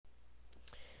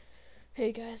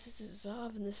Hey guys, this is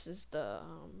Zav, and this is the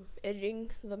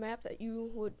editing the map that you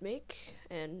would make,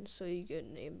 and so you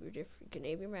can name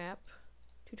your map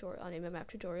tutorial. I'll name my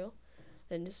map tutorial.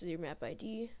 Then this is your map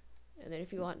ID, and then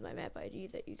if you want my map ID,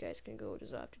 that you guys can go to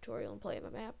Zauv-tutorial and play my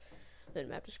map. Then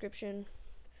map description,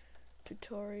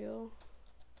 tutorial,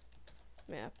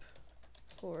 map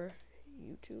for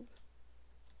YouTube.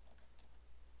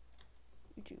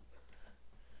 YouTube.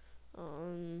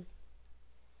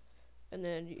 And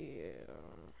then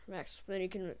max. Then you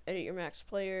can edit your max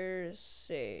players.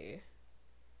 Say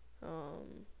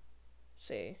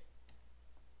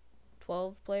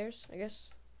 12 players, I guess.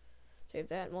 Save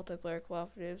that. Multiplayer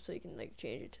cooperative, so you can like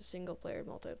change it to single player,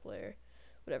 multiplayer,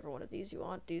 whatever one of these you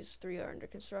want. These three are under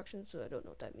construction, so I don't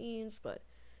know what that means, but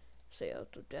say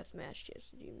auto deathmatch,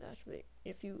 yes, but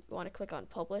if you want to click on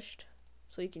published,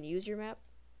 so you can use your map,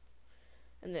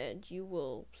 and then you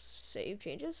will save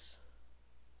changes.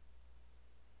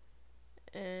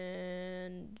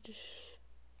 And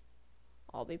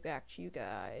I'll be back to you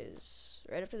guys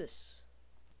right after this.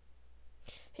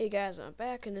 Hey guys, I'm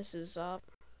back, and this is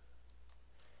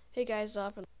Hey guys,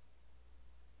 from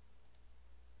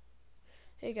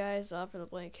the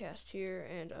Blank Cast here,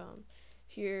 and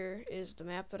here is the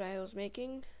map that I was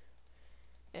making,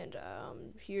 and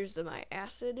here's my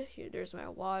acid. There's my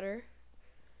water.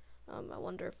 I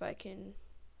wonder if I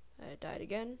died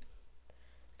again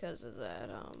because of that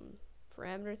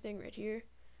parameter thing right here.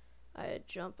 I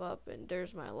jump up, and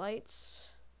there's my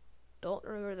lights. Don't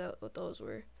remember what those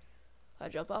were. I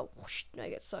jump up, whoosh, and I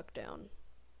get sucked down.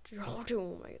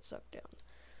 I get sucked down.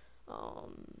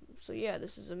 So yeah,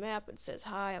 this is a map. It says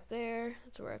hi up there.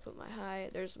 That's where I put my hi.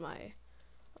 There's my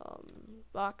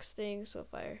box thing. So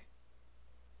if I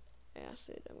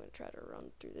acid, I'm gonna try to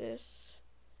run through this,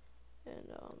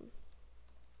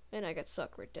 and I get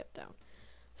sucked right down.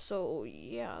 So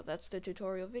yeah, that's the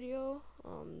tutorial video.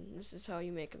 This is how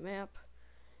you make a map.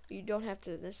 You don't have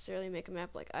to necessarily make a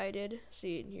map like I did.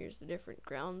 See, and here's the different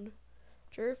ground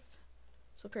turf.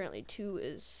 So apparently 2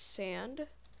 is sand.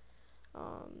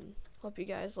 Hope you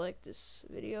guys like this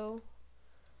video.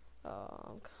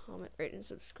 Comment, rate, and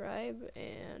subscribe.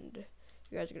 And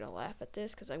you guys are gonna laugh at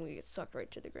this because I'm gonna get sucked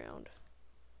right to the ground.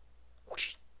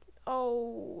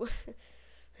 Oh,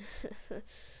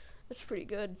 that's pretty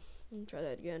good. Let me try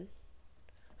that again.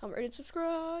 Comment, rate, and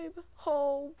subscribe.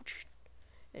 Oh,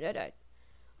 and I died.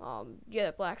 Yeah,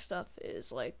 that black stuff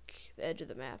is like the edge of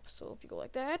the map. So if you go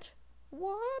like that,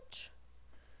 what?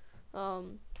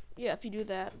 Yeah, if you do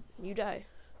that, you die.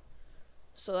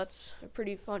 So that's a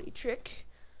pretty funny trick.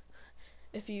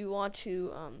 If you want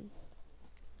to,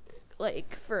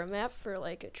 like for a map, for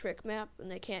like a trick map, and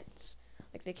they can't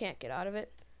get out of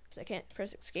it, because they can't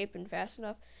press escape and fast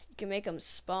enough, you can make them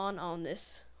spawn on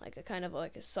this, like a kind of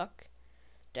like a suck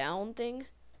down thing.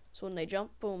 So when they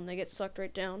jump, boom, they get sucked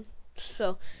right down.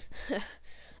 So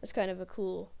that's kind of a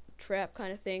cool trap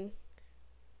kind of thing.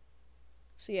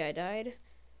 So yeah, I died.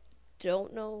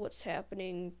 Don't know what's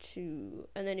happening to,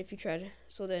 and then if you try to,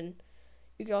 so then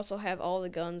you could also have all the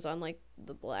guns on like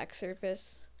the black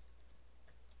surface,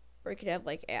 or you could have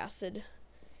like acid,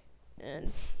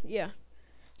 and yeah,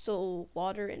 so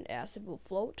water and acid will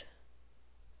float.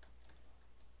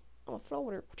 I'm a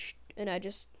floater, and I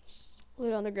just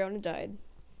laid on the ground and died.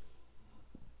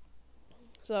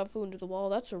 So I flew into the wall.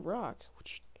 That's a rock.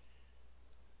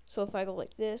 So if I go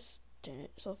like this,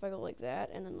 so if I go like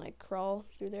that and then like crawl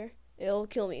through there, it'll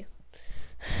kill me.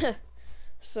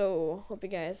 So hope you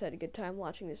guys had a good time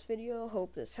watching this video.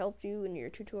 Hope this helped you in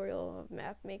your tutorial of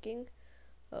map making.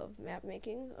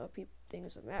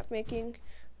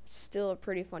 Still a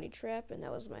pretty funny trap, and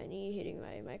that was my knee hitting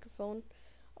my microphone.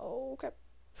 Oh crap.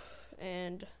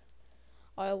 And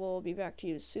I will be back to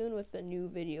you soon with a new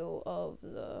video of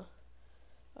the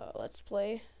Let's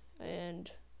Play.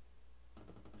 And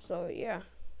so yeah,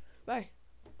 bye.